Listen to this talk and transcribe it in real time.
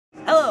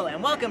Hello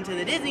and welcome to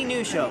the Disney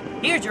News Show.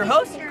 Here's your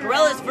host,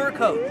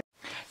 CruellasFurCoat.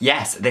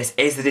 Yes, this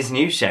is the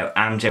Disney News Show.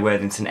 I'm Joe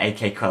Worthington,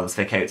 aka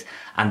CruellasFurCoat,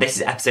 and this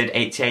is episode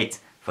 88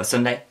 for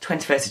Sunday,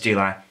 21st of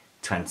July,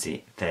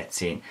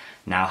 2013.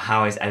 Now,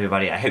 how is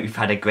everybody? I hope you've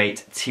had a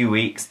great 2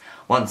 weeks.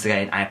 Once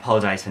again, I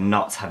apologise for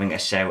not having a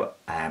show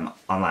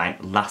online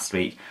last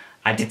week.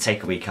 I did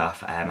take a week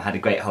off, I had a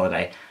great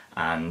holiday,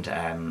 and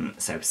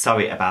so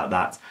sorry about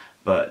that,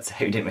 but I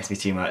hope you didn't miss me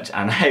too much,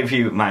 and I hope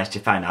you managed to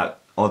find out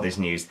all this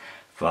news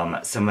from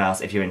somewhere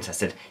else if you're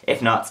interested. If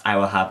not, I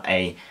will have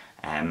a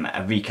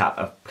recap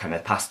of kind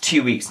of the past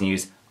 2 weeks'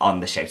 news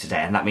on the show today,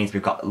 and that means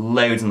we've got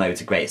loads and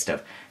loads of great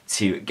stuff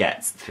to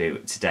get through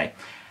today.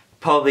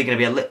 Probably going to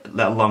be a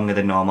little longer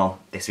than normal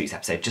this week's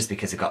episode, just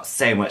because we've got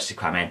so much to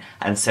cram in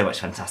and so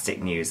much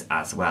fantastic news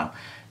as well.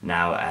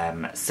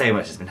 Now, so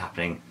much has been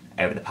happening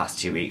over the past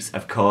 2 weeks.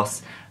 Of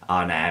course,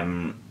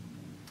 on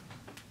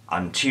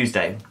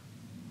Tuesday.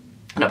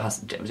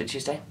 Was it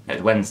Tuesday? No, it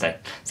was Wednesday.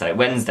 So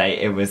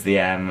Wednesday, it was the,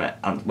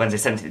 on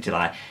Wednesday 17th of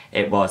July,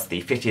 it was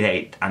the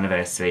 58th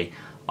anniversary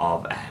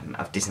of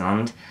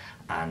Disneyland,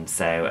 and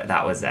so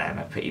that was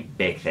a pretty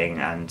big thing,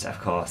 and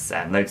of course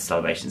loads of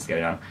celebrations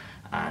going on,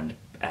 and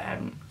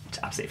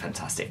absolutely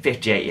fantastic.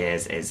 58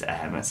 years is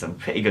some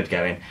pretty good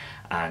going,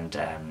 and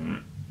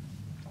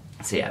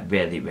so yeah,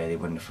 really, really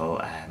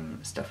wonderful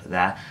stuff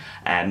there.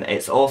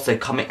 It's also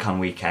Comic-Con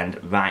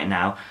weekend right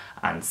now,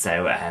 and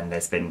so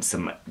there's been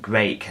some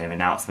great kind of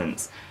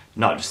announcements,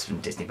 not just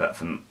from Disney but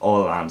from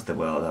all around the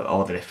world,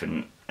 all the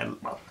different,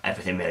 well,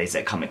 everything really is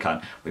at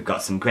Comic-Con. We've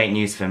got some great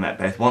news from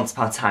both Once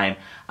Upon a Time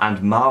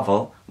and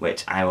Marvel,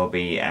 which I will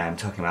be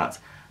talking about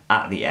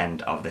at the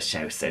end of the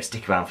show, so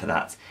stick around for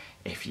that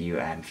if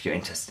you're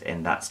interested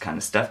in that kind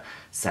of stuff.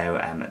 So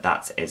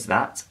that is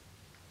that.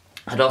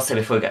 And also,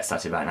 before we get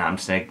started right now, I'm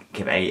just going to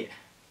give a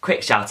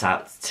quick shout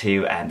out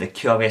to the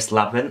Curious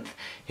Labyrinth,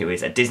 who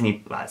is a Disney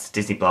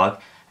blog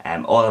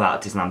all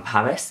about Disneyland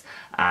Paris,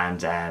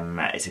 and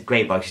it's a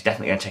great blog. You should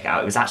definitely go and check it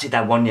out. It was actually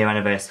their 1 year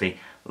anniversary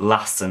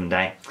last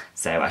Sunday,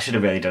 so I should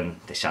have really done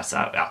this shout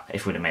out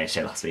if we would have made a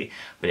show last week,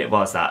 but it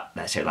was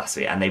their show last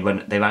week, and they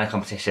ran a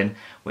competition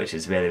which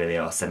is really, really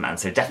awesome, and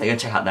so definitely go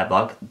check out their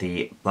blog.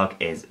 The blog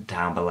is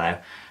down below,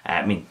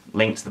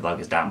 link to the blog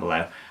is down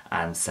below,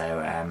 and so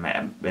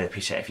I really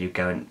appreciate if you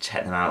go and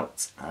check them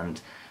out,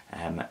 and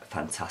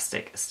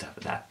fantastic stuff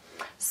there.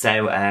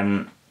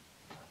 So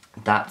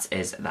that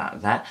is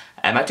that there.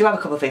 I do have a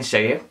couple of things to show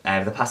you.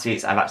 Over the past few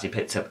weeks I've actually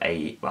picked up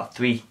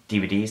three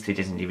Disney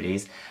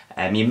DVDs.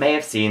 You may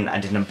have seen I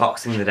did an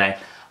unboxing the other day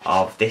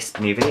of this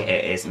movie.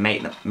 It is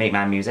Make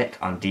My Music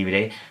on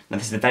DVD. Now,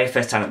 this is the very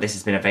first time that this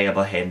has been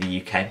available here in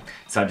the UK,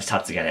 so I just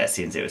had to get it as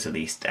soon as it was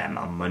released on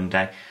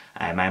Monday.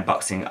 My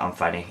unboxing on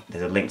Friday,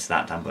 there's a link to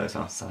that down below as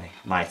well. Sorry,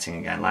 lighting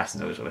again,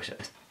 lighting's always rubbish at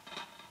this.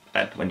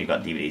 But when you've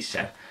got DVDs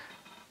show,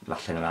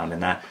 rattling around in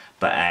there.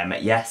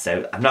 But yeah,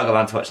 so I've not got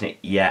around to watching it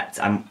yet.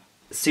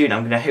 Soon I'm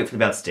going to hopefully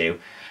be able to do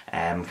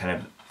kind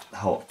of the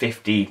whole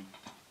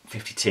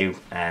 52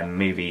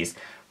 movies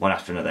one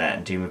after another,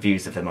 and do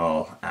reviews of them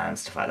all and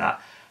stuff like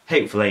that.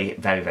 Hopefully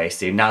very, very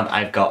soon. Now that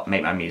I've got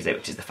Make My Music,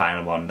 which is the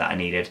final one that I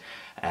needed,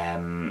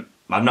 I've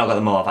not got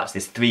them all. Actually,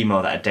 there's 3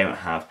 more that I don't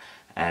have,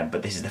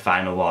 but this is the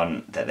final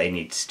one that they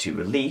need to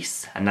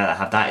release, and now that I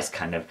have that, it's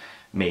kind of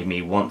made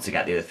me want to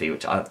get the other 3,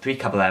 which are 3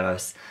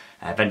 Caballeros,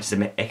 Adventures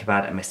of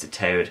Ichabod and Mr.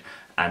 Toad,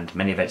 and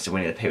Many Adventures of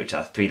Winnie the Pooh, which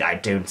are 3 that I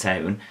don't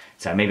own,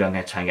 so maybe I'm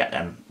going to try and get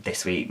them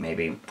this week,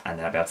 maybe, and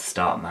then I'll be able to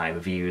start my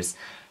reviews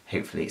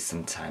hopefully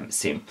sometime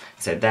soon.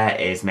 So there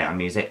is Make My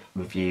Music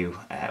review,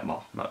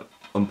 well, not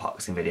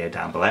unboxing video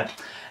down below.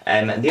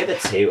 And the other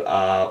 2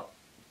 are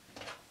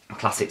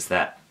classics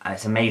that, and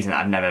it's amazing that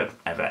I've never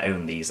ever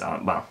owned these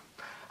on, well,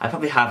 I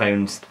probably have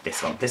owned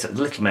this one, this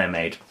Little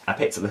Mermaid. I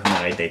picked up Little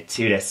Mermaid, the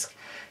 2-disc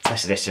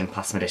special edition,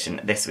 plasma edition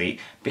this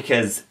week,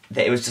 because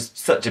it was just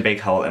such a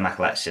big hole in my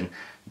collection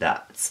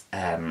that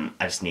I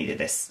just needed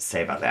this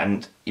so badly.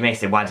 And you may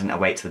say, why didn't I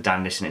wait till the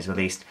down edition is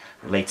released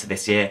later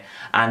this year?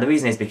 And the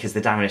reason is because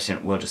the down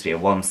edition will just be a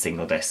 1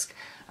 single disc,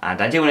 and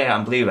I do want to get it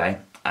on Blu-ray,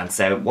 and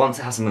so once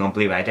I have something on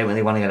Blu-ray I don't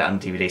really want to get it on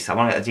DVD, so I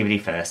want to get the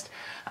DVD first,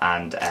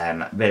 and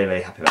really,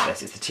 really happy about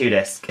this. It's the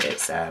 2-disc,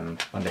 it's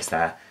one disc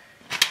there,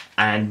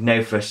 and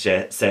know for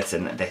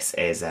certain this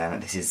is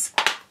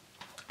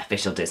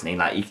official Disney.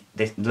 Like,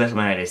 this Little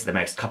Mermaid is the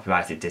most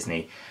copyrighted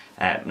Disney,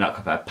 not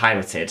copyrighted,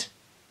 pirated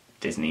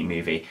Disney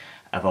movie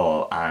of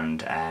all,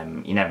 and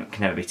you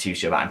can never be too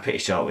sure, but I'm pretty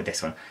sure with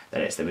this one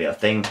that it's the real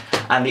thing.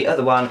 And the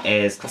other one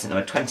is classic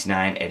number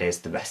 29, it is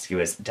The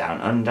Rescuers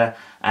Down Under.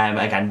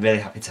 Again, really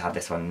happy to have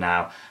this one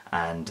now,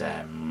 and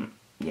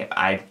yeah,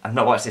 I've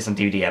not watched this on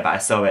DVD yet, but I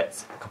saw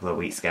it a couple of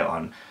weeks ago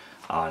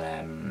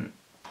on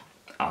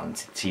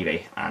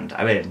TV, and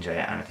I really enjoy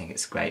it, and I think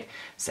it's great,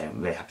 so I'm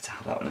really happy to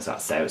have that one as well.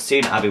 So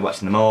soon I'll be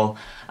watching them all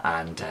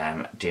and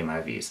doing my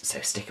reviews,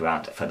 so stick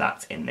around for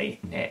that in the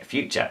near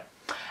future.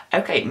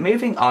 Okay,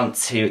 moving on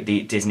to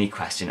the Disney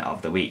question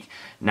of the week.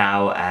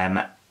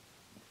 Now,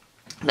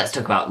 let's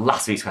talk about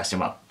last week's question,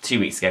 well, 2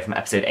 weeks ago from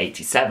episode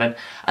 87,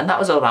 and that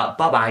was all about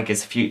Bob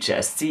Iger's future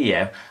as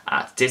CEO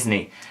at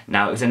Disney.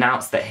 Now, it was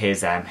announced that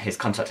his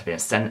contract had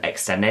been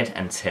extended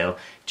until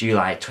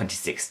July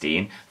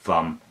 2016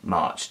 from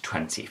March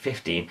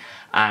 2015,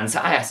 and so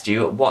I asked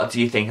you, what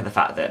do you think of the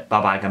fact that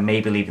Bob Iger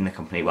may be leaving the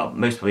company, well,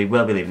 most probably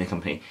will be leaving the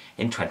company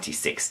in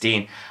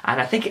 2016,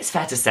 and I think it's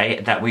fair to say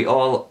that we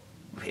all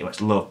pretty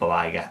much love Bob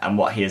Iger and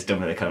what he has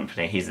done with the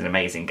company. He's an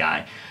amazing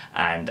guy,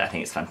 and I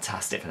think it's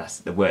fantastic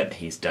for the work that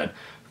he's done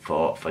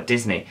for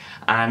Disney.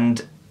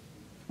 And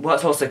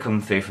what's also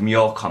come through from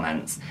your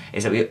comments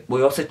is that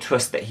we also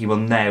trust that he will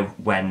know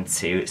when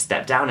to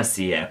step down as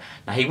CEO.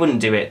 Now, he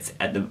wouldn't do it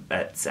at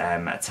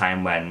a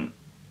time when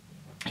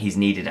he's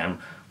needed, and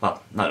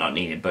well, not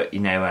needed, but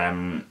you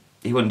know,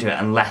 he wouldn't do it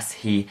unless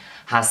he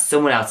has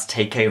someone else to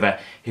take over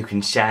who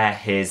can share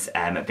his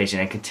vision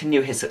and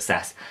continue his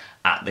success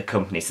at the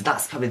company. So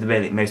that's probably the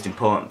really most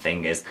important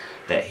thing, is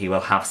that he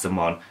will have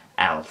someone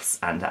else,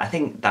 and I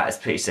think that is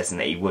pretty certain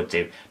that he would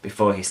do.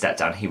 Before he stepped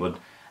down, he would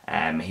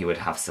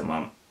have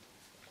someone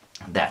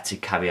there to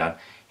carry on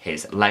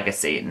his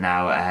legacy.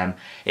 Now,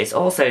 it's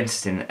also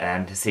interesting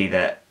to see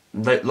that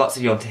lots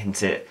of you want him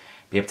to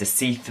be able to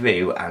see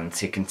through and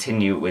to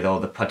continue with all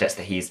the projects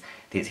that he's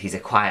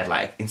acquired,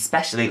 like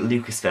especially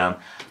Lucasfilm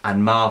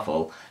and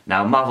Marvel.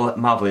 Now,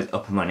 Marvel is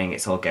up and running;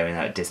 it's all going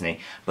out at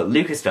Disney. But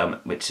Lucasfilm,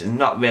 which is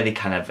not really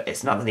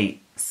it's not really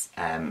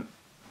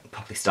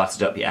properly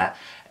started up yet,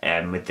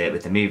 with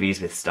the movies,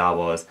 with Star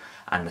Wars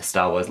and the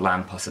Star Wars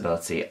Land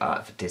possibility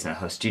for Disney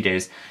Host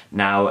Studios.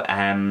 Now,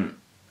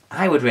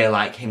 I would really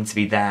like him to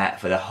be there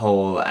for the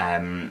whole.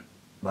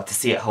 Well, to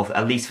see it whole,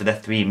 at least for the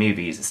 3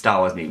 movies, Star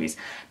Wars movies.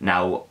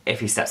 Now,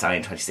 if he steps down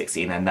in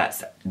 2016, then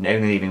that's only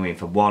leaving room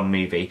for 1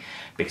 movie,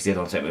 because the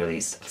other ones won't be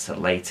released until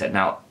later.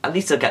 Now, at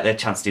least he'll get the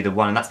chance to do the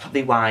 1, and that's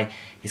probably why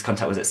his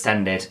contract was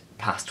extended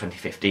past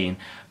 2015.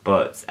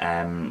 But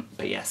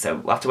yeah, so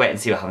we'll have to wait and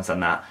see what happens on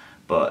that.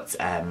 But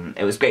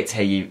it was great to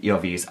hear your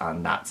views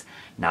on that.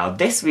 Now,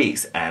 this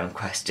week's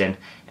question.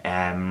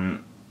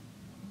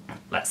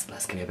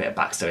 Let's give you a bit of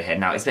backstory here.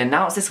 Now, it's been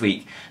announced this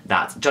week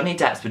that Johnny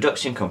Depp's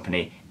production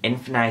company,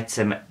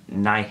 Infinitum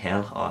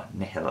Nihil, or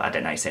Nihil, I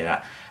don't know how you say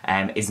that,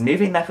 is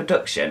moving their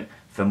production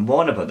from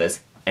Warner Brothers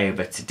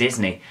over to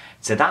Disney.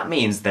 So that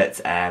means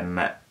that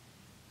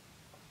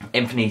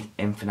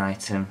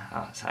Infinitum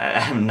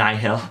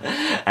Nihil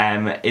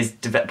is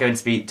going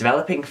to be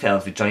developing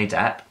films with Johnny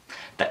Depp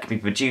that can be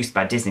produced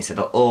by Disney, so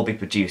they'll all be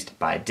produced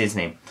by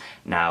Disney.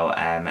 Now,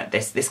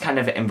 this kind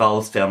of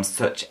involves films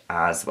such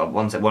as, well,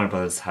 ones that Warner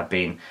Brothers have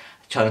been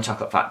Charlie and the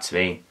Chocolate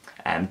Factory,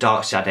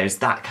 Dark Shadows,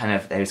 those kind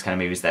of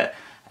movies that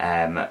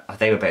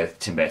they were both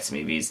Tim Burton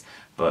movies,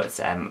 but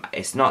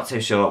it's not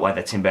so sure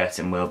whether Tim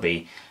Burton will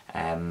be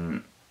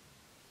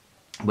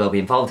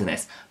involved in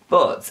this.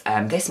 But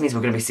this means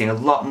we're going to be seeing a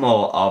lot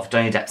more of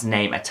Johnny Depp's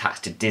name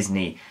attached to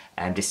Disney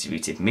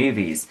distributed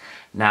movies.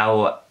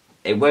 Now,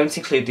 it won't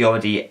include the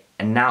already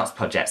announced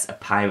projects of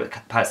Pirates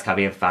of the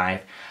Caribbean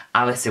 5,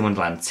 Alice in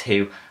Wonderland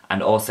 2,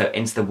 and also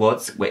Into the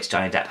Woods, which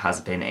Johnny Depp has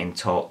been in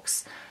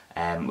talks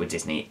with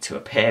Disney to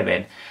appear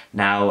in.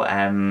 Now,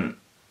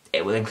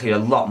 it will include a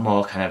lot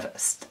more kind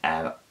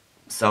of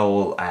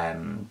soul,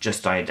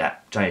 just Johnny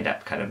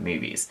Depp kind of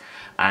movies.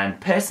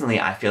 And personally,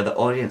 I feel the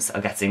audience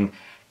are getting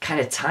kind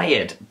of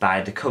tired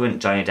by the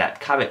current Johnny Depp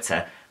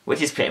character,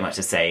 which is pretty much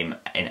the same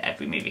in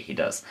every movie he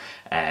does.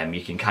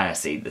 You can kind of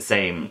see the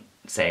same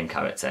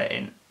character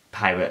in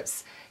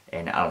Pirates,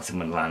 in Alice in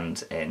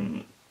Wonderland,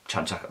 in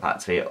Charlie and the Chocolate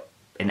Factory,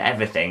 in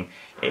everything.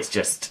 It's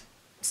just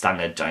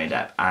standard Johnny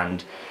Depp,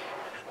 and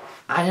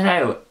I don't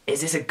know,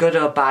 is this a good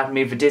or bad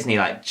move for Disney?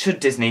 Like, should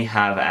Disney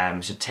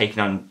have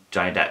taken on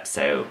Johnny Depp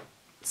so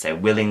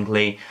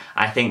willingly?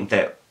 I think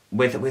that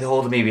with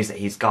all the movies that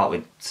he's got,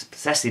 with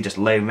especially just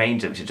Lone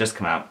Ranger, which has just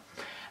come out,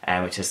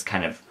 which is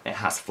kind of, it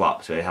has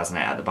flopped, really, hasn't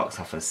it, at the box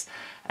office,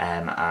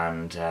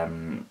 that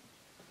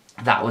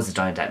was a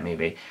Johnny Depp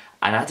movie.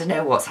 And I don't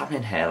know what's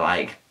happening here.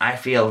 Like, I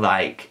feel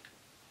like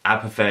I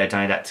prefer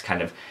Johnny Depp to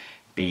kind of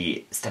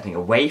be stepping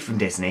away from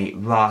Disney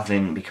rather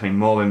than becoming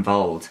more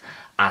involved,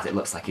 as it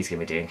looks like he's going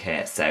to be doing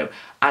here. So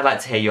I'd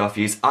like to hear your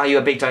views. Are you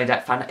a big Johnny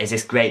Depp fan? Is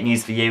this great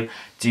news for you?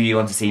 Do you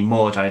want to see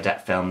more Johnny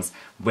Depp films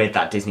with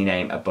that Disney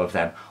name above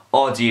them?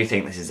 Or do you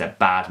think this is a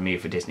bad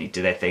move for Disney?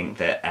 Do they think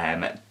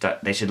that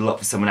they should look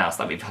for someone else?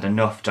 Like, we've had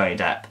enough Johnny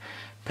Depp.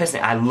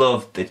 Personally, I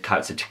love the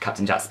character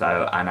Captain Jack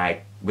Sparrow, and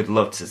I would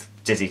love to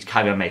Disney to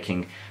carry on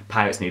making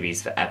Pirates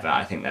movies forever.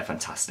 I think they're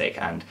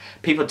fantastic, and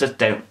people just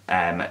don't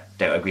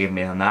agree with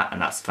me on that,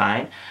 and that's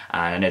fine.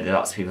 And I know there are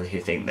lots of people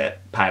who think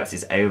that Pirates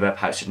is over.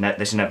 They should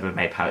never have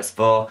made Pirates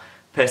 4.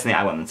 Personally,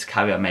 I want them to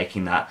carry on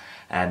making that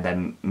and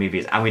then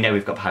movies. And we know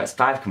we've got Pirates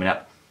 5 coming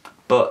up,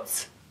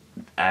 but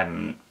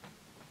I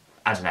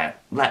don't know.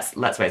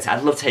 Let's wait.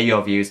 I'd love to hear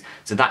your views.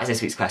 So that is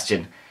this week's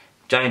question: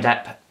 Johnny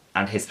Depp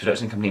and his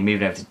production company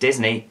moving over to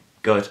Disney,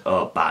 good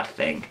or bad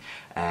thing?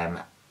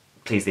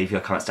 Please leave your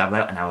comments down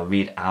below, and I will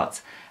read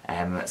out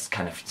kind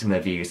of some of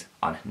the views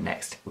on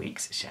next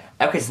week's show.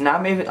 Okay, so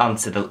now moving on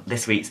to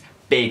this week's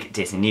big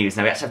Disney news.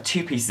 Now we actually have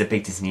two pieces of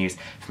big Disney news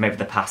from over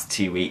the past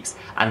 2 weeks,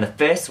 and the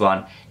first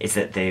one is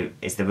that the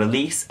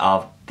release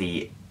of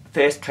the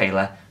first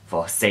trailer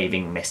for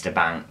Saving Mr.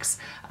 Banks.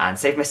 And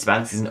Saving Mr.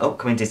 Banks is an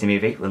upcoming Disney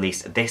movie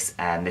released this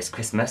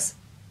Christmas,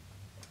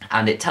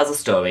 and it tells a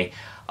story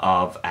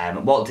of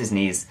Walt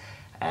Disney's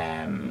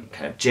kind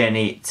of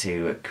journey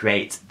to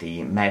create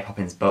the Mary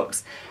Poppins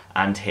books,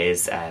 and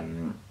his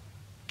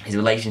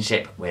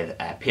relationship with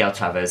P.L.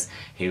 Travers,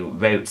 who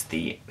wrote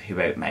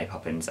Mary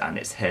Poppins, and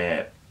it's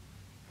kind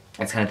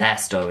of their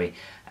story,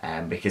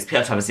 because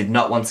P.L. Travers did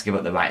not want to give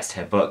up the rights to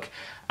her book,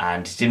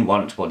 and he didn't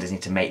want Walt Disney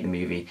to make the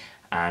movie.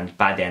 And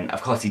by the end,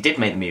 of course, he did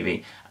make the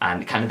movie,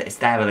 and kind of it's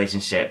their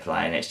relationship,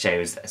 like, and it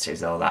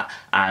shows all that.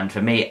 And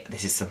for me,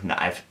 this is something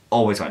that I've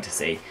always wanted to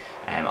see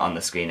on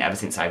the screen ever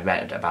since I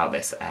read about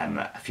this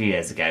a few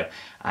years ago.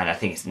 And I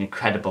think it's an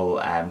incredible,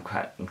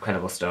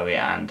 incredible story,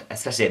 and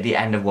especially at the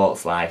end of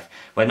Walt's life,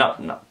 well,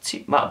 not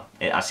too well.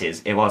 It actually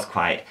is. It was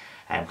quite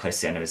close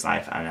to the end of his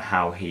life, and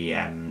how he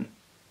and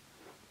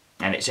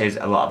it shows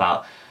a lot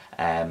about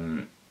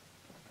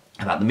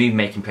the movie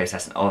making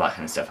process and all that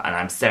kind of stuff, and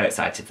I'm so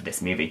excited for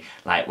this movie.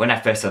 Like, when I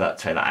first saw that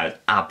trailer, I was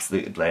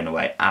absolutely blown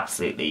away,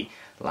 absolutely,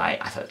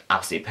 like, I thought it was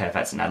absolutely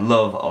perfect, and I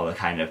love all the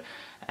kind of,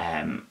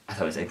 I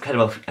thought it was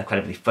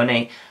incredibly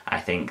funny. I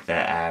think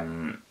that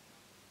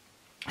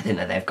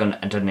they've done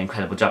an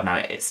incredible job. Now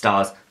it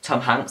stars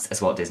Tom Hanks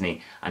as Walt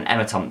Disney and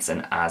Emma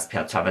Thompson as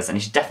P.L. Travers, and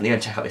you should definitely go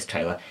and check out this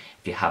trailer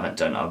if you haven't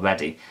done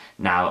already.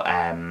 Now,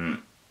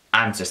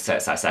 I'm just so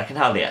excited. I can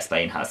hardly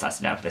explain how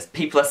excited I am for this.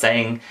 People are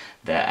saying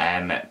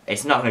that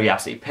it's not going to be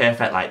absolutely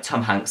perfect. Like,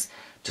 Tom Hanks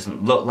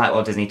doesn't look like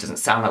Walt Disney, doesn't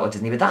sound like Walt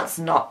Disney, but that's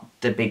not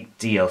the big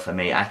deal for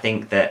me. I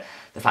think that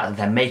the fact that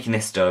they're making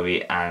this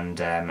story and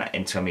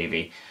into a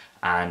movie,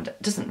 and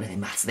it doesn't really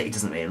matter that he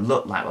doesn't really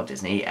look like Walt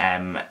Disney.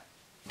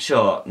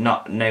 Sure,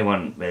 no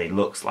one really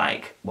looks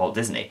like Walt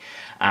Disney,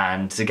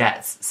 and to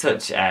get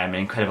such an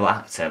incredible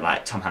actor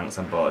like Tom Hanks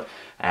on board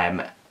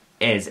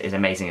is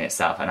amazing in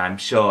itself, and I'm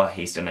sure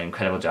he's done an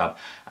incredible job,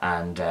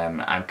 and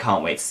I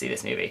can't wait to see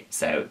this movie.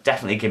 So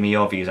definitely give me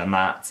your views on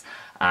that,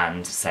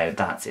 and so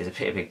that is a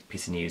pretty big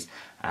piece of news,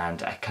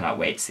 and I cannot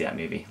wait to see that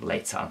movie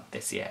later on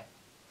this year.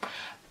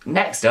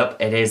 Next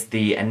up, it is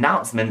the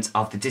announcement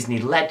of the Disney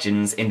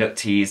Legends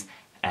inductees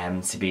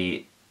to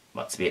be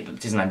at the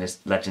Disney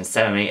Legends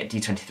ceremony at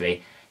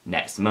D23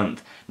 next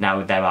month.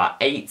 Now there are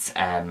eight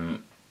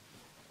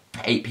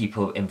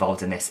people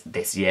involved in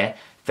this year.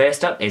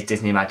 First up is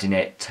Disney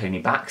Imagineer Tony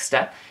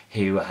Baxter,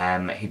 who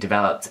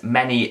developed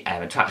many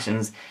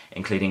attractions,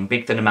 including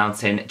Big Thunder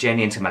Mountain,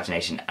 Journey into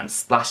Imagination, and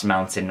Splash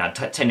Mountain. Now,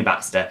 Tony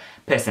Baxter,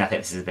 personally, I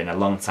think this has been a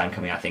long time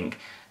coming. I think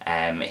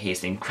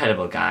he's an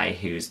incredible guy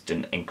who's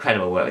done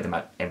incredible work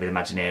with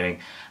Imagineering,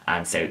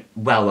 and so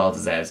well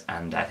deserved.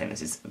 And I think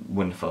this is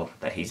wonderful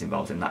that he's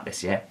involved in that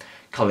this year.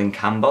 Colin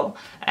Campbell,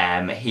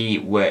 he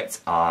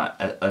worked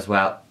as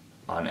well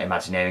on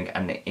Imagineering,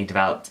 and he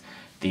developed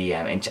the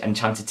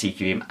Enchanted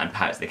Tiki Room and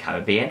Pirates of the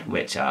Caribbean,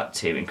 which are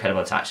two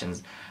incredible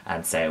attractions,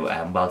 and so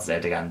well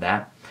deserved again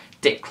there.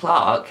 Dick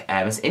Clark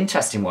is an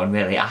interesting one,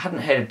 really. I hadn't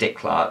heard of Dick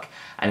Clark,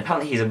 and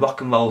apparently he's a rock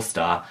and roll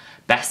star,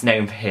 best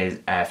known for his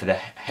for the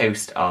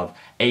host of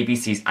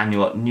ABC's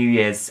annual New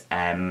Year's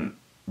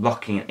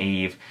Rocking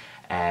Eve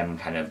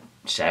kind of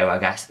show, I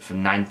guess,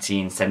 from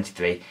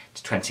 1973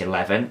 to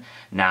 2011.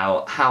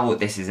 Now, how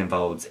this is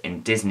involved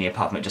in Disney,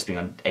 apart from it just being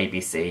on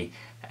ABC,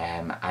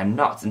 I'm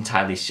not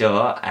entirely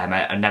sure.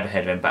 I've never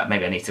heard of him, but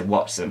maybe I need to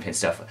watch some of his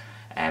stuff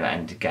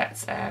and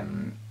get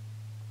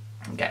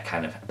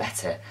kind of a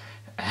better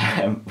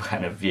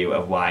kind of view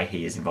of why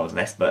he is involved in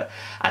this. But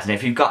I don't know,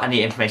 if you've got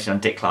any information on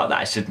Dick Clark that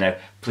I should know,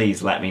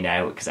 please let me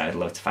know, because I would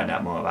love to find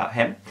out more about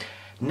him.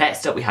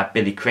 Next up, we have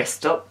Billy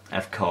Crystal,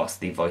 of course,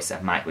 the voice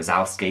of Mike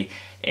Wazowski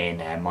in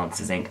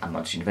Monsters Inc. and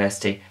Monsters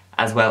University,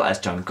 as well as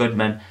John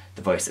Goodman,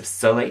 the voice of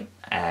Sully,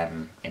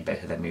 in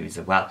both of their movies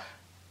as well.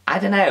 I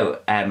don't know,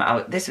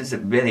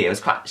 it was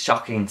quite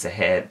shocking to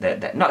hear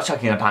that, not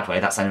shocking in a bad way,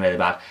 that sounded really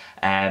bad.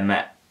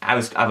 I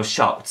was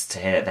shocked to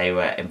hear that they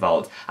were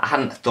involved. I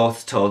hadn't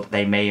thought at all that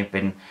they may have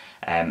been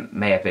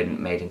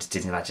made into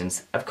Disney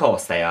Legends. Of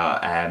course they are.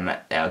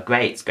 They are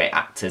great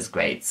actors,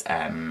 great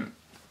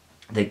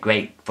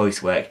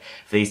voice work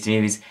for these two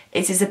movies.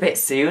 It is a bit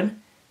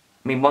soon.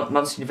 I mean,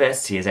 Monsters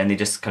University has only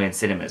just come in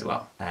cinemas as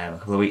well, a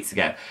couple of weeks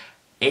ago.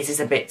 It is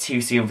a bit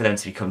too soon for them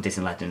to become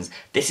Disney Legends.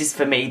 This is,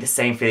 for me, the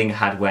same feeling I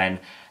had when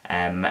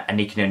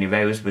Anika Noni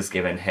Rose was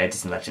given her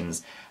Disney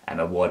Legends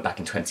award back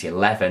in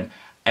 2011,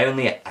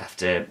 only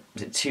after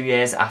 2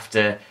 years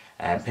after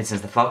Princess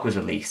of the Frog was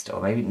released, or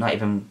maybe not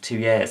even 2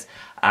 years.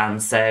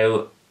 And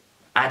so,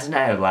 I don't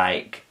know,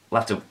 like,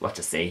 we'll have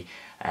to see.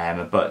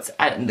 But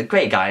the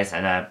great guys,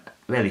 and I'm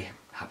really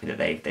happy that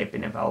they've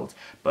been involved.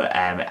 But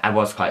I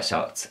was quite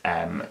shocked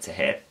to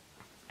hear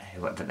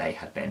that they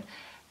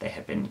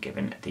had been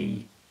given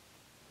the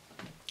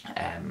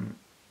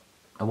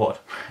award.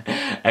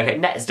 Okay,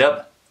 next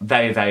up,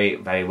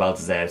 very well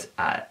deserved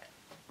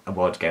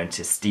award going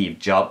to Steve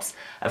Jobs,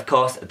 of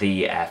course,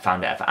 the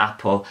founder of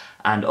Apple,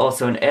 and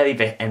also an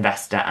early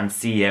investor and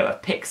CEO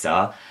of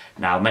Pixar.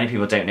 Now, many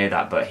people don't know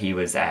that, but he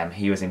was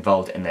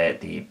involved in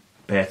the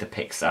birth of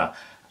Pixar,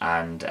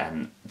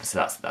 and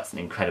so that's an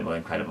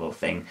incredible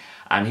thing.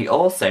 And he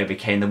also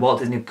became the Walt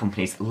Disney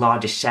Company's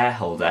largest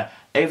shareholder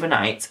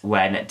overnight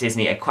when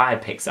Disney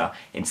acquired Pixar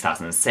in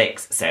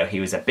 2006. So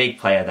he was a big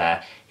player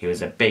there. He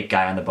was a big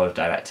guy on the board of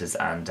directors,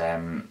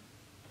 and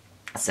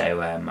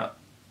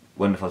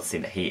wonderful to see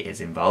that he is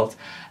involved.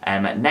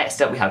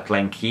 Next up we have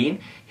Glenn Keane,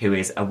 who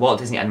is a Walt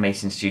Disney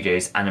Animation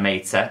Studios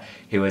animator,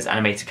 who has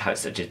animated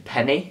characters such as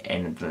Penny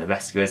in The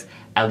Rescuers,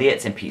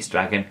 Elliot in Pete's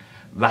Dragon,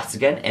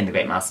 Ratigan in The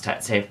Great Mouse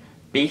Detective,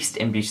 Beast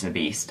in Beauty and the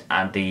Beast,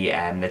 and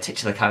the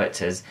titular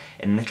characters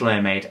in Little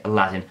Mermaid,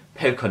 Aladdin,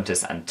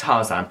 Pocahontas and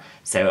Tarzan.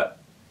 So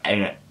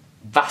a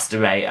vast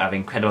array of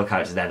incredible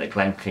characters there that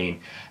Glenn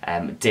Keane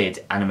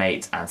did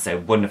animate, and so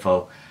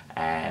wonderful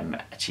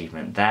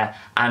achievement there.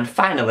 And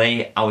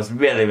finally, I was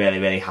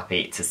really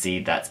happy to see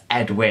that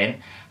Ed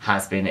Wynn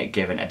has been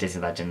given a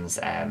Disney Legends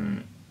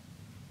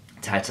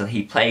title.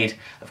 He played,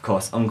 of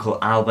course, Uncle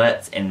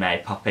Albert in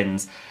Mary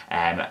Poppins,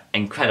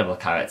 incredible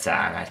character,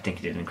 and I think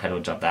he did an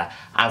incredible job there,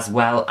 as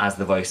well as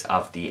the voice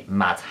of the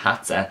Mad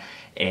Hatter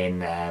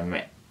in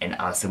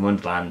Alice in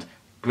Wonderland.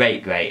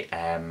 Great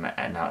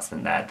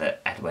announcement there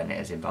that Ed Wynn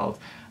is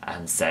involved.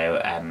 And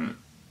so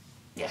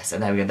yeah, so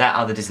there we go. There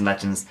are the Disney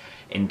Legends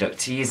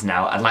inductees.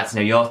 Now, I'd like to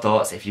know your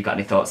thoughts, if you've got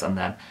any thoughts on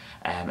them,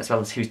 as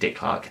well as who's Dick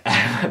Clark.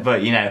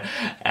 But, you know,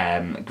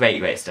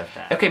 great stuff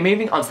there. Okay,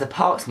 moving on to the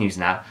parks news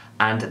now.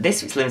 And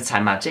this week's Limited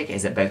Time Magic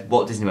is at both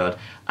Walt Disney World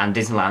and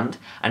Disneyland.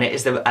 And it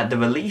is at the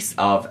release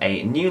of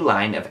a new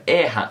line of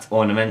ear hat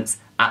ornaments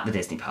at the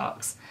Disney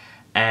parks.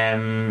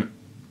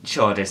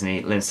 Sure,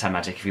 Disney, Limited Time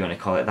Magic, if you want to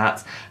call it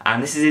that.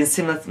 And this is in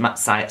similar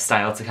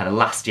style to kind of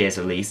last year's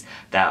release.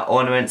 There are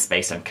ornaments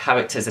based on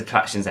characters,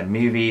 attractions and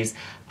movies,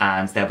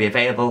 and they'll be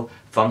available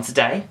from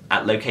today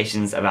at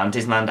locations around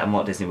Disneyland and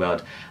Walt Disney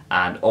World,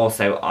 and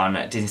also on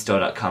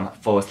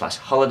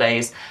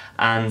disneystore.com/holidays.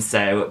 And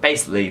so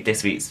basically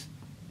this week's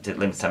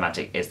Limited Time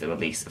Magic is the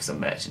release of some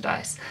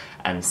merchandise.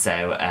 And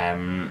so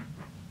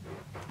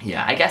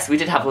yeah, I guess we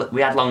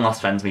had Long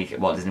Lost Friends Week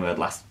at Walt Disney World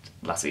last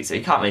week, so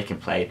you can't really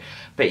complain.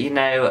 But you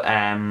know,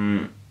 I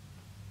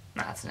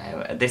don't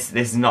know, this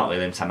is not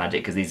really Limited Time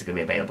Magic because these are going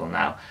to be available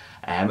now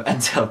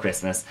until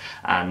Christmas,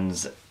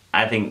 and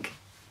I think,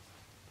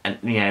 and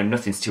you know,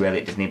 nothing's too early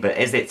at Disney, but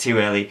is it too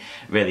early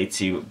really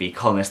to be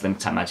calling this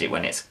Limited Time Magic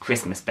when it's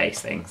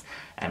Christmas-based things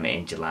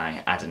in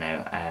July? I don't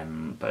know,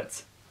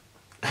 but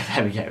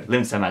there we go,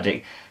 Limited Time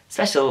Magic,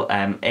 special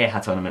ear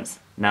hat ornaments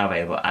now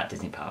available at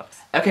Disney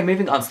parks. Okay,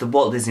 moving on to the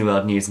Walt Disney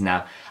World news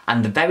now,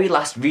 and the very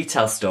last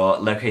retail store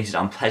located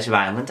on Pleasure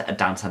Island at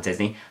Downtown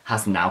Disney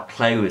has now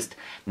closed.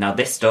 Now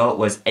this store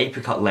was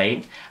Apricot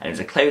Lane, and it was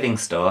a clothing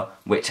store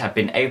which had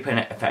been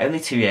open for only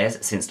 2 years,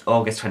 since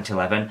August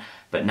 2011,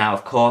 but now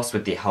of course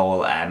with the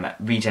whole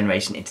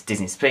regeneration into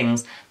Disney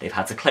Springs, they've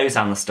had to close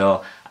down the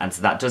store, and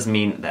so that does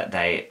mean that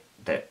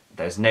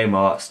there's no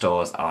more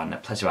stores on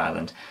Pleasure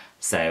Island.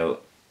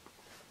 So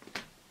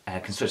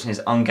construction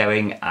is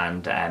ongoing,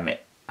 and I'm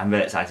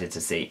really excited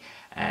to see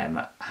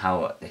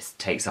how this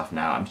takes off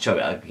now. I'm sure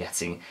it'll be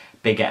getting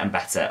bigger and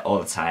better all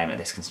the time at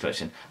this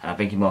construction, and I'll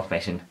bring you more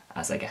information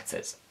as I get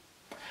it.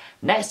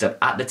 Next up,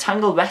 at the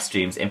Tangle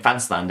restrooms in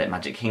Fantasyland at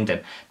Magic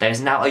Kingdom, there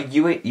is now a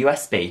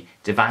USB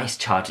device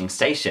charging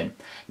station.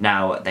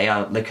 Now, they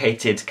are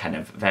located kind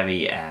of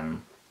very,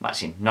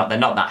 actually, they're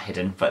not that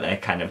hidden, but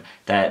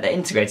they're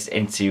integrated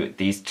into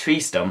these tree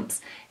stumps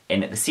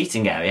in the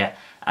seating area,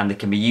 and they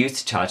can be used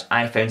to charge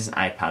iPhones and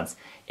iPads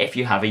if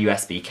you have a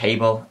USB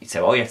cable.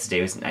 So all you have to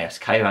do is you have to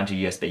carry around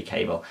your USB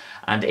cable,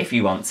 and if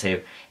you want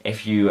to,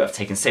 if you have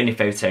taken so many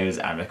photos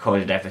and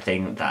recorded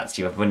everything that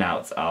you have run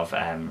out of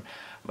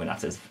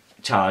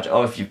charge,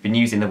 or if you've been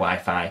using the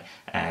Wi-Fi,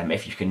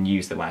 if you can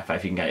use the Wi-Fi,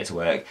 if you can get it to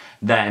work,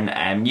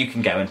 then you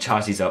can go and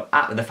charge these up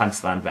at the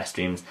Fantasyland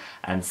restrooms.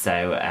 And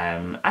so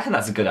I think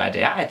that's a good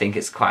idea. I think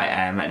it's quite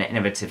an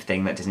innovative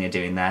thing that Disney are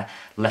doing there,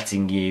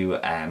 letting you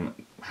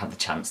have the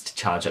chance to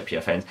charge up your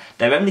phones.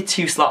 There are only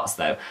 2 slots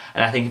though,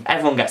 and I think if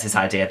everyone gets this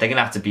idea, they're going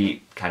to have to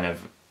be kind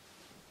of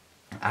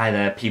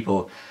either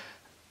people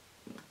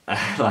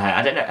like,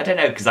 I don't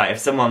know, because like,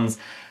 if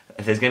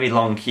there's going to be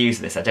long queues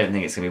for this, I don't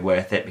think it's going to be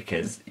worth it,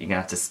 because you're going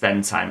to have to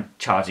spend time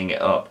charging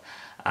it up,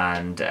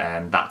 and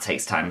that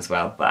takes time as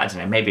well. But I don't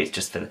know, maybe it's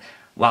just for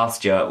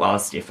whilst your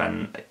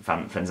friends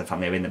and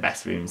family are in the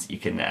best rooms, you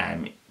can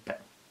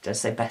did I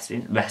say best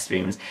rooms?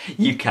 Restrooms.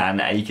 You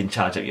can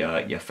charge up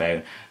your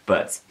phone,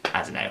 but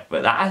I don't know.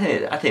 But I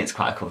think it's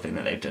quite a cool thing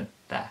that they've done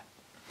there.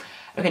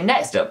 Okay,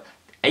 next up,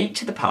 each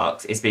of the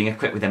parks is being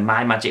equipped with a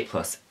My Magic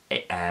Plus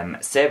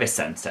service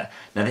centre.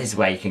 Now this is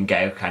where you can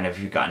go kind of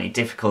if you've got any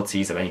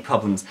difficulties or any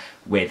problems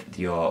with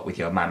your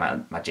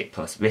My Magic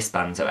Plus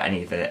wristbands or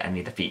any of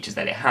the features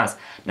that it has.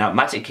 Now at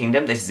Magic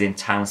Kingdom, this is in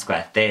Town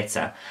Square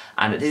Theatre,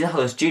 and at Disney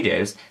Hollywood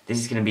Studios, this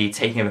is going to be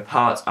taking over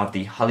part of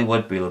the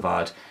Hollywood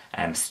Boulevard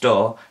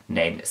store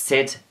named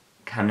Sid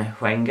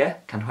Canhuenga,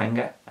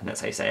 and that's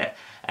how you say it,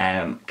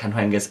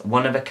 Kanhuenga's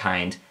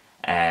one-of-a-kind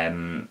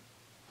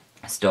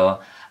store,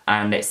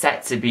 and it's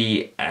set to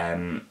be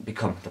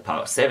become the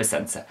park service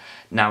centre.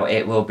 Now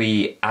it will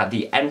be at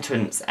the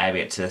entrance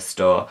area to the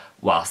store,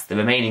 whilst the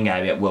remaining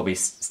area will be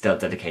still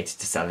dedicated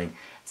to selling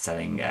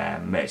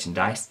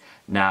merchandise.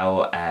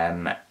 Now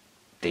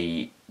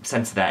the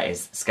centre there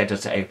is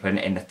scheduled to open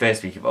in the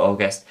first week of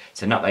August,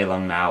 so not very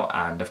long now,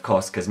 and of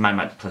course because My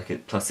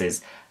Magic Plus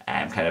is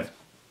kind of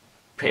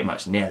pretty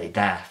much nearly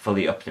there,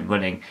 fully up and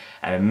running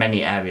in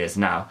many areas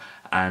now,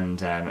 and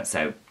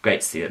so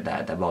great to see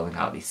that they're rolling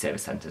out these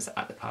service centres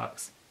at the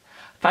parks.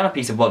 Final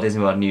piece of Walt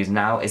Disney World news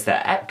now is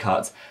that at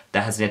Epcot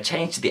there has been a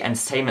change to the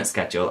entertainment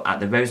schedule at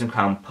the Rose and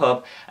Crown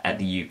pub at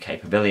the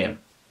UK Pavilion.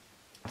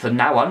 From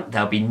now on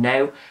there'll be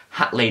no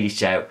Hat Lady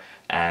show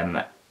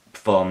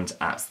performed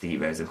at the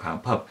Rose and Crown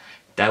pub.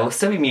 There will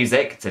still be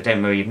music, so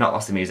don't worry, you've not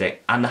lost the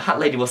music, and the Hat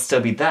Lady will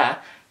still be there,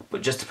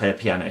 but just to play the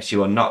piano. She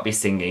will not be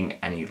singing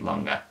any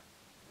longer.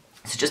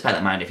 So just bear that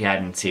in mind if you're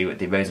heading to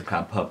the Rose and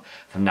Crown pub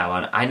from now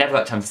on. I never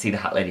got time to see the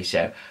Hat Lady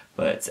show,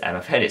 but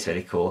I've heard it's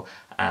really cool,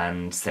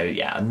 and so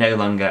yeah, it'll no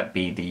longer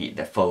be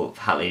the full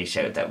Hat Lady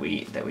show that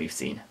we've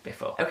seen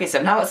before. Okay,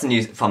 so now that's the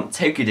news from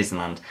Tokyo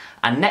Disneyland,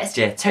 and next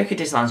year Tokyo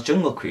Disneyland's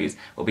Jungle Cruise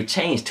will be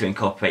changed to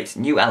incorporate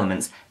new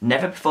elements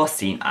never before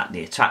seen at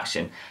the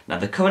attraction. Now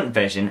the current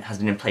version has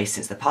been in place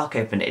since the park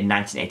opened in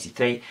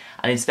 1983,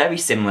 and is very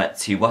similar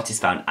to what is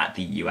found at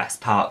the US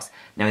parks.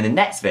 Now in the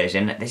next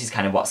version, this is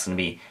kind of what's going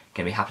to be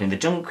happening. The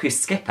Jungle Cruise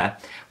skipper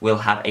will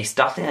have a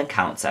startling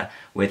encounter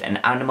with an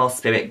animal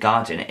spirit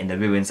guardian in the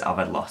ruins of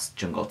a lost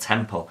jungle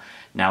temple.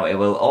 Now it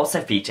will also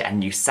feature a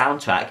new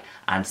soundtrack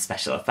and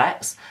special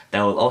effects.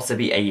 There will also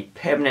be a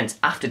permanent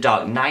After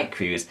Dark night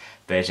cruise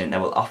version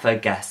that will offer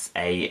guests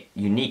a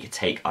unique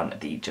take on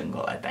the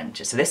jungle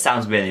adventure. So this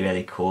sounds really,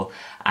 really cool,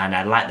 and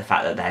I like the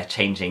fact that they're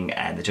changing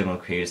the Jungle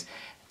Cruise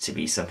to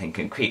be something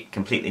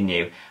completely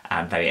new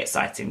and very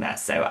exciting there.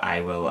 So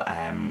I will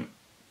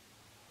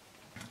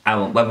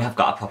when we have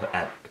got a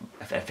proper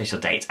official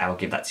date, I will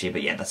give that to you.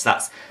 But yeah,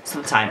 that's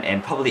sometime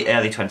in probably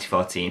early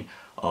 2014,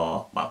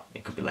 or well,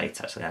 it could be late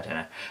actually, I don't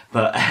know.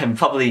 But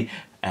probably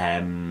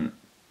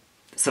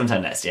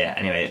sometime next year.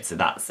 Anyway, so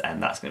that's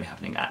going to be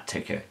happening at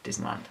Tokyo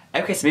Disneyland.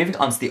 Okay, so moving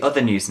on to the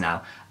other news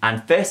now.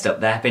 And first up,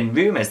 there have been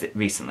rumours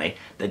recently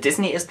that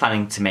Disney is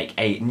planning to make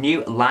a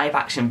new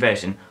live-action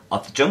version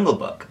of The Jungle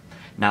Book.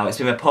 Now, it's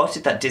been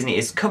reported that Disney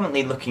is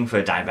currently looking for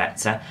a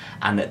director,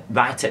 and that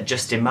writer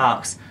Justin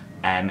Marks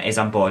is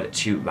on board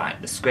to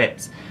write the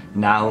script.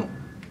 Now,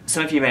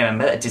 some of you may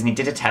remember that Disney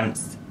did attempt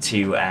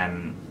to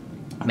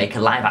make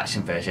a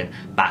live-action version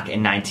back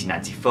in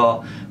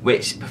 1994,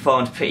 which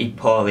performed pretty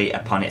poorly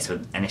upon its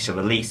initial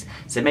release.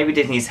 So maybe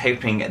Disney's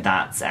hoping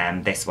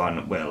that this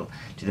one will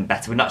do them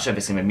better. We're not sure if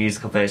it's going to be a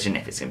musical version,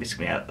 if it's going to be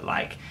something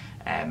like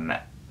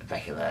a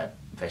regular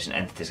version,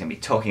 and if there's going to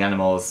be talking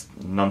animals,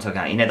 non-talking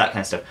animals, you know, that kind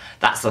of stuff.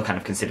 That's the kind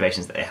of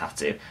considerations that they have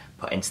to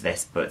put into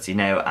this. But you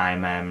know,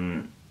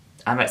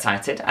 I'm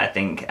excited. I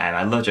think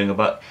I love Jungle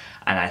Book,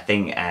 and I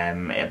think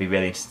it'll be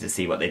really interesting to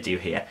see what they do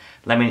here.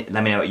 Let me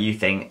know what you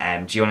think.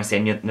 Do you want to see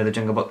another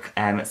Jungle Book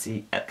kind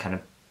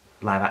of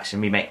live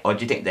action remake, or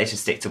do you think they should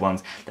stick to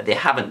ones that they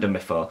haven't done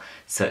before,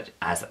 such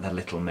as The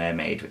Little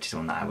Mermaid, which is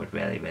one that I would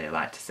really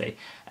like to see.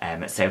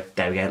 So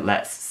there we go.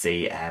 Let's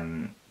see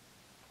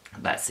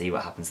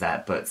what happens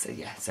there. But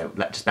yeah, so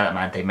just bear that in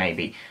mind, they may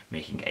be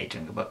making a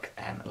Jungle Book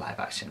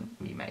live action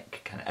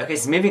remake kind of. Okay,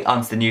 so moving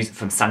on to the news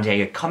from San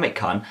Diego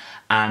Comic-Con,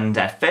 and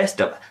first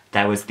up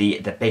there was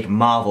the big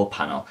Marvel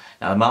panel.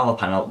 Now the Marvel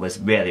panel was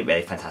really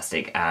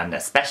fantastic, and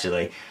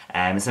especially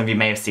some of you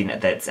may have seen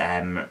that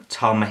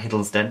Tom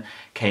Hiddleston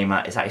came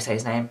out. Is that how you say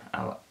his name?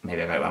 Oh,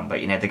 maybe I got it wrong,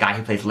 but you know, the guy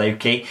who plays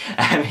Loki,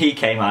 he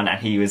came on and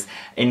he was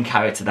in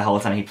character the whole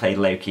time he played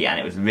Loki, and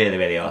it was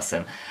really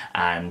awesome,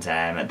 and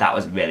that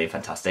was really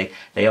fantastic.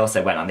 They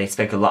also went on, they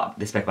spoke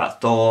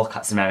about Thor,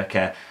 Captain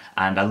America,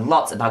 and a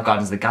lot about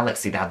Guardians of the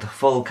Galaxy. They had the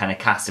full kind of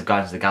cast of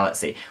Guardians of the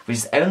Galaxy, which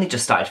has only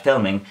just started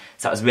filming,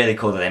 so that was really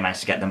cool that they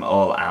managed to get them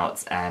all out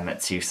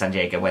to San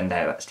Diego when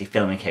they were actually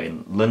filming here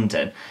in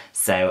London.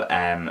 So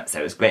so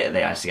it was great that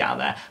they managed to get out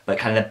there. But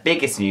kind of the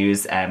biggest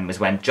news was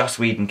when Joss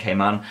Whedon came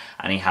on,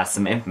 and he has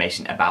some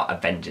information about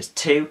Avengers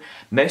 2.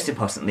 Most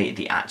importantly,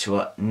 the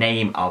actual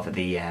name of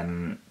the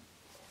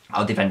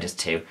Avengers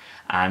 2,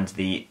 and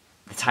the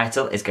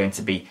title is going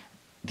to be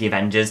The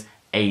Avengers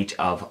Age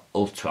of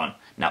Ultron.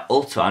 Now,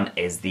 Ultron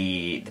is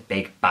the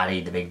big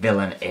baddie, the big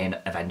villain in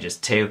Avengers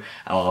 2,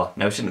 or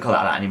no, I shouldn't call it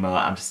that anymore,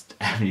 I'm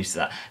used to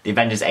that. The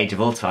Avengers Age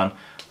of Ultron,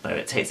 though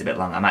it takes a bit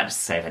long, I might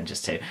just say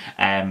Avengers 2.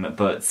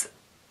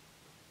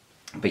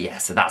 But yeah,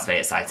 so that's very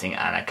exciting,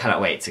 and I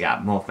cannot wait to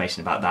get more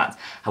information about that.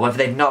 However,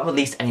 they've not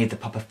released any of the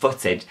proper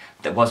footage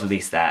that was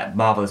released there.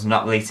 Marvel is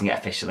not releasing it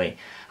officially.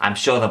 I'm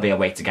sure there'll be a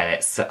way to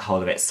get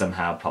hold of it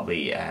somehow,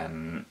 probably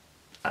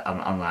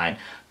online,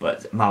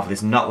 but Marvel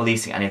is not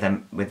releasing any of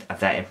them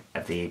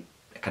of the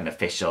kind of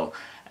official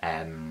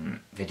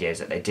videos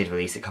that they did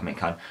release at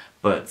Comic-Con.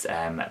 But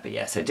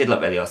yeah, so it did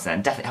look really awesome,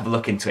 and definitely have a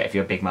look into it if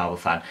you're a big Marvel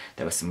fan.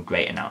 There were some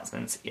great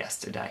announcements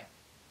yesterday.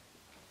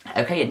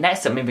 Okay,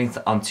 next up, moving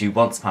on to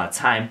Once Upon a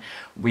Time,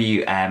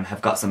 we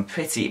have got some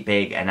pretty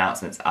big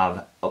announcements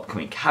of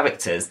upcoming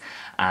characters,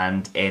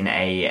 and in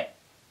a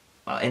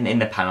in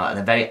the panel at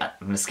the very, I'm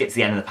going to skip to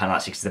the end of the panel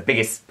actually because the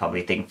biggest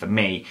probably thing for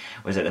me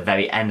was at the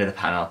very end of the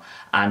panel,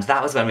 and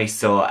that was when we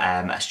saw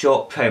a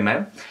short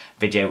promo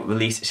video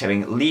released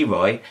showing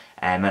Leroy.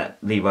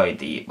 Leroy,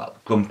 the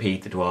Grumpy,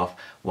 the dwarf,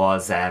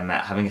 was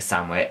having a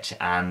sandwich,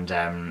 and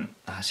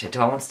actually,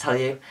 do I want to tell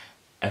you?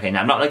 Okay,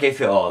 now I'm not going to go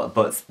through it all,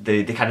 but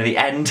the kind of the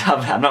end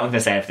of, I'm not going to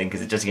say everything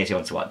because it's just in case you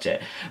want to watch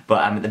it,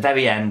 but at the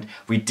very end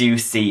we do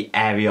see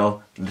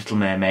Ariel, the Little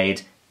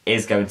Mermaid,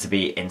 is going to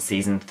be in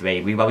season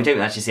 3. We don't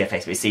actually see her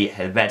face, but we see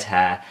her red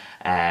hair,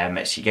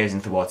 she goes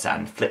into the water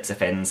and flips her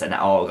fins, and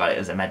oh god, it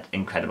was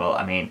incredible.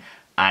 I mean,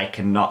 I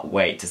cannot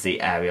wait to see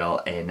Ariel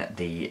in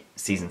the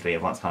season 3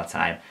 of Once Upon a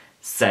Time.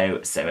 So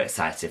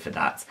excited for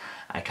that.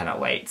 I cannot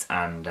wait,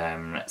 and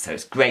so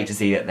it's great to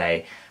see that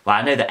they, well,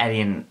 I know that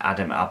Ellie and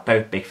Adam are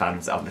both big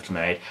fans of Little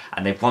Mermaid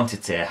and they've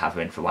wanted to have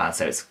her in for a while,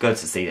 so it's good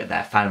to see that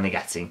they're finally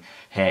getting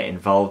her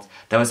involved.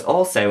 There was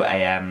also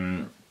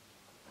a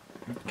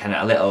kind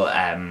of a little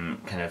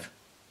kind of,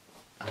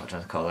 what do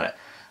I call it,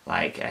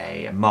 like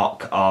a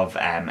mock of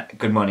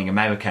Good Morning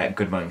America,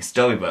 Good Morning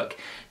Storybook.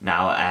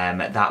 Now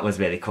that was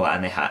really cool,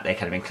 and they kind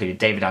of included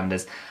David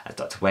Anders as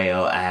Dr.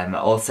 Whale.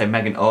 Also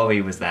Megan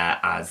Ory was there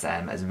as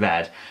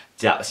Red.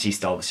 She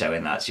stole the show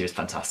in that. She was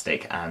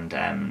fantastic,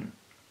 and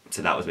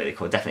so that was really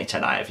cool. Definitely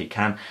check that out if you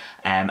can.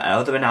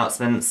 Other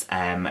announcements: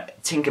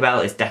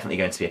 Tinkerbell is definitely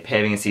going to be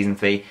appearing in season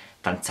 3.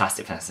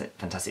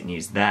 Fantastic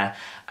news there.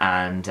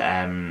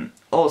 And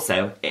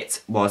also,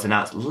 it was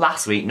announced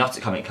last week, not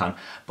at Comic-Con,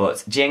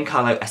 but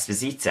Giancarlo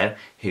Esposito,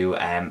 who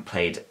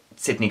played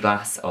Sydney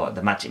Glass, or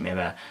the Magic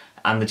Mirror,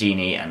 and the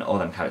Genie, and all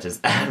them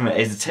characters,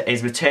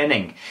 is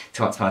returning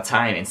to Once Upon a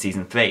Time in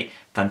season 3.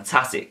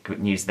 Fantastic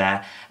news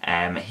there.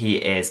 He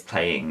is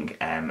playing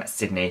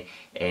Sydney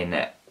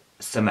in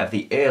some of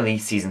the early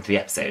season 3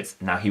 episodes.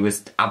 Now, he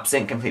was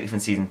absent completely from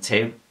season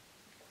 2,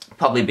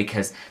 probably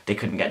because they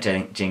couldn't get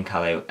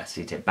Giancarlo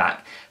Esposito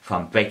back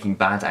from Breaking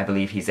Bad, I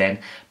believe he's in,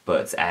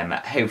 but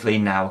hopefully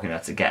now we're going to be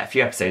able to get a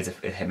few episodes of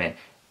him in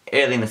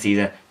early in the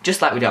season,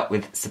 just like we got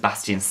with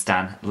Sebastian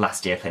Stan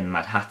last year playing the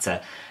Mad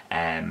Hatter.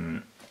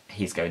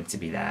 He's going to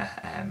be there.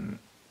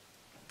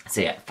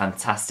 So yeah,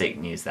 fantastic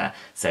news there.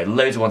 So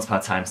loads of Once Upon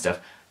a Time stuff.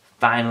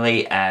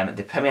 Finally,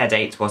 the premiere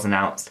date was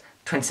announced,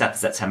 27th of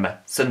September,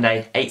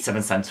 Sunday,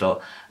 8/7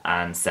 Central,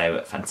 and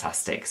so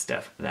fantastic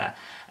stuff there.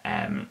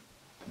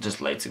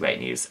 Just loads of great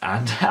news,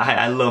 and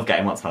I love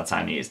getting Once Upon a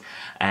Time news.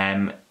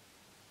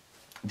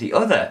 The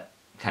other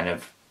kind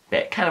of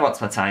Once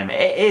Upon a Time,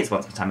 it is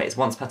Once Upon a Time, it's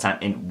Once Upon a Time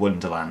in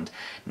Wonderland.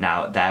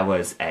 Now, there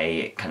was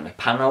a kind of a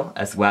panel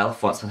as well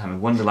for Once Upon a Time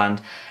in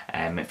Wonderland,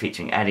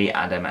 featuring Eddie,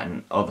 Adam,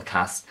 and all the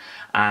cast,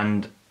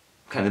 and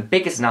kind of the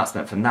biggest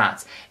announcement from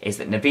that is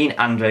that Naveen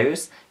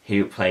Andrews,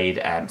 who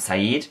played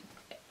Saeed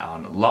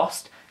on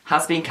Lost,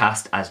 has been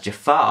cast as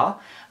Jafar,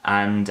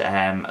 and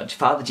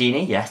Jafar the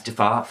Genie, yes,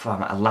 Jafar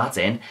from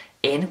Aladdin,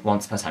 in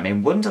Once Upon a Time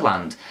in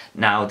Wonderland.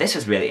 Now, this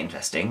was really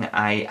interesting.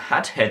 I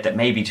had heard that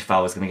maybe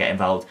Jafar was going to get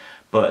involved,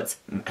 but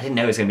I didn't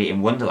know it was going to be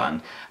in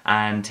Wonderland,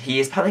 and he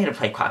is probably going to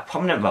play quite a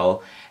prominent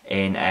role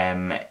in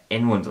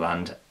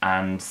Wonderland,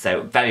 and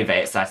so very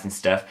exciting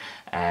stuff.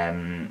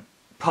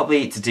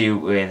 Probably to do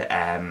with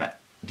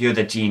the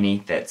other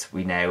genie that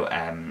we know.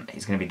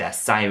 He's going to be there,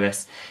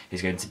 Cyrus,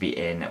 who's going to be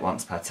in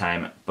Once Upon a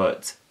Time,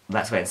 but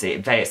let's wait and see.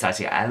 Very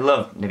exciting. I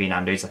love Naveen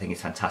Andrews. I think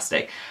he's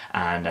fantastic,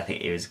 and I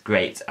think he was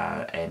great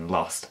in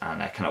Lost,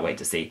 and I cannot wait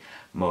to see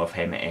more of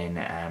him in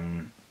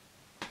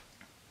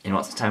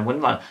Once Upon a Time in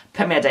Wonderland.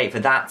 Premiere date for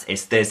that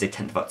is Thursday,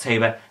 10th of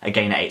October,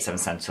 again at 8/7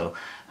 Central,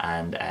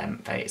 and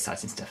very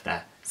exciting stuff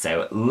there.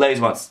 So loads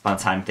of Once Upon a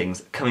Time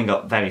things coming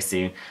up very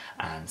soon,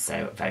 and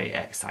so very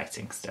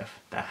exciting stuff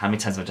there. How many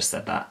times have I just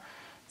said that?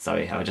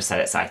 Sorry, have I just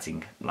said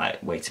exciting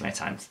like way too many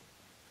times?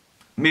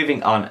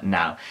 Moving on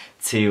now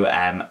to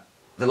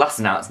the last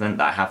announcement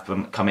that I have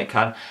from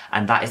Comic-Con,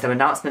 and that is their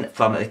announcement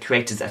from the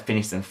creators of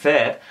Phineas and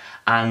Ferb,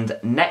 and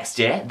next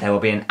year there will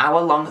be an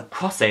hour-long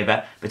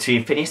crossover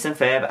between Phineas and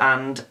Ferb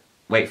and,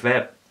 wait for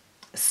it,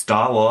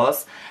 Star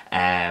Wars.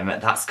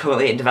 That's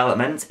currently in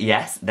development.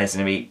 Yes, there's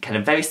going to be kind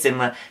of very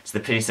similar to the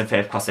Phineas and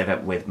Ferb crossover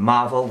with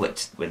Marvel,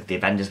 with the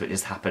Avengers, which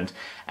has happened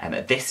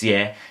this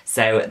year.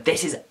 So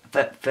this is,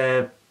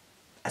 for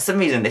some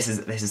reason, this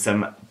is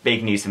some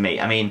big news for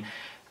me. I mean,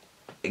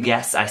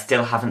 yes, I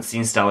still haven't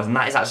seen Star Wars, and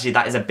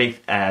that is a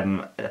big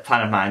plan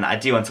of mine, that I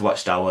do want to watch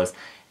Star Wars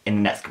in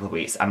the next couple of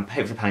weeks. I'm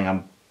hopefully planning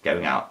on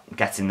going out,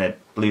 getting the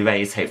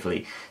Blu-rays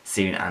hopefully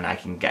soon, and I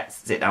can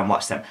sit down and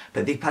watch them.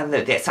 But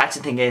the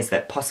exciting thing is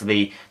that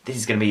possibly this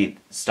is going to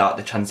start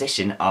the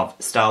transition of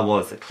Star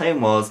Wars, the Clone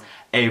Wars,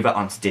 over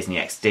onto Disney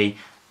XD.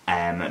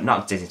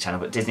 Not Disney Channel,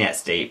 but Disney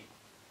XD,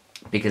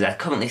 because they're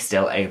currently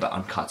still over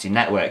on Cartoon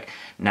Network.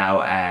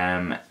 Now,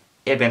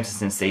 it'll be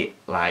interesting to see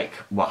like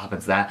what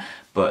happens there,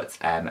 but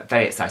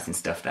very exciting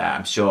stuff there,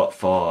 I'm sure,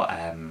 for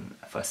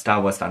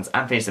Star Wars fans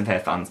and Phineas and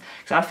Ferb fans,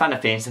 because I'm a fan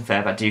of Phineas and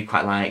Ferb. I do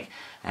quite like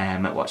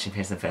watching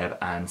Phineas and Ferb,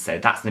 and so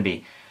that's going to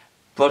be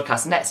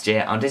broadcast next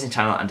year on Disney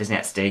Channel and Disney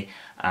XD,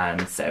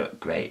 and so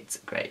great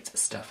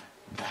stuff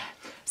there.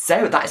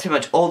 So that is pretty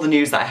much all the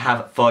news that I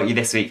have for you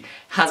this week. It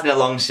has been a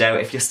long show.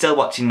 If you're still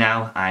watching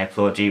now, I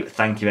applaud you.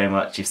 Thank you very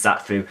much. You've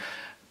sat through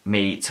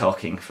me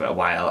talking for a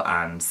while,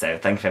 and so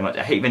thank you very much.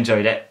 I hope you've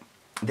enjoyed it.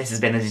 This has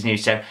been the Disney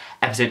News Show,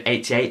 episode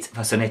 88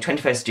 for Sunday,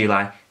 21st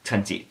July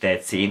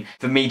 2013.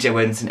 For me, Joe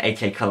Worthington,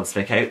 aka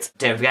CruellasFurCoat.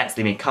 Don't forget to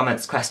leave me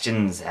comments,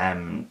 questions,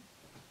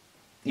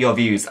 your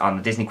views on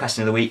the Disney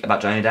question of the week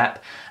about Johnny Depp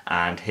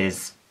and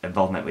his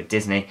involvement with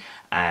Disney.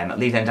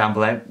 Leave them down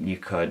below. You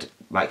could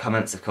write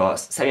comments, of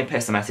course, send me a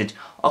personal message,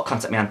 or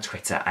contact me on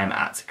Twitter. I'm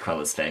at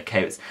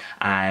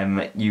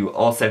CruellasFurCoat. You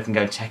also can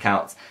go and check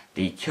out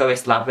the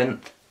Curious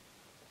Labyrinth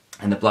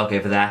and the blog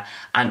over there,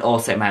 and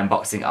also my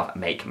unboxing of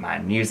Make My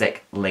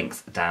Music,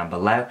 links down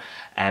below.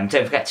 Don't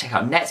forget to check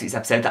out next week's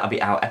episode. That'll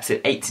be our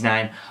episode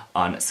 89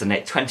 on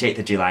Sunday 28th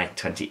of July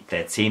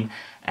 2013.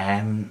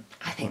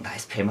 I think that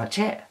is pretty much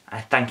it.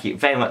 I thank you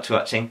very much for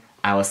watching.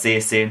 I will see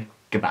you soon.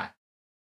 Goodbye.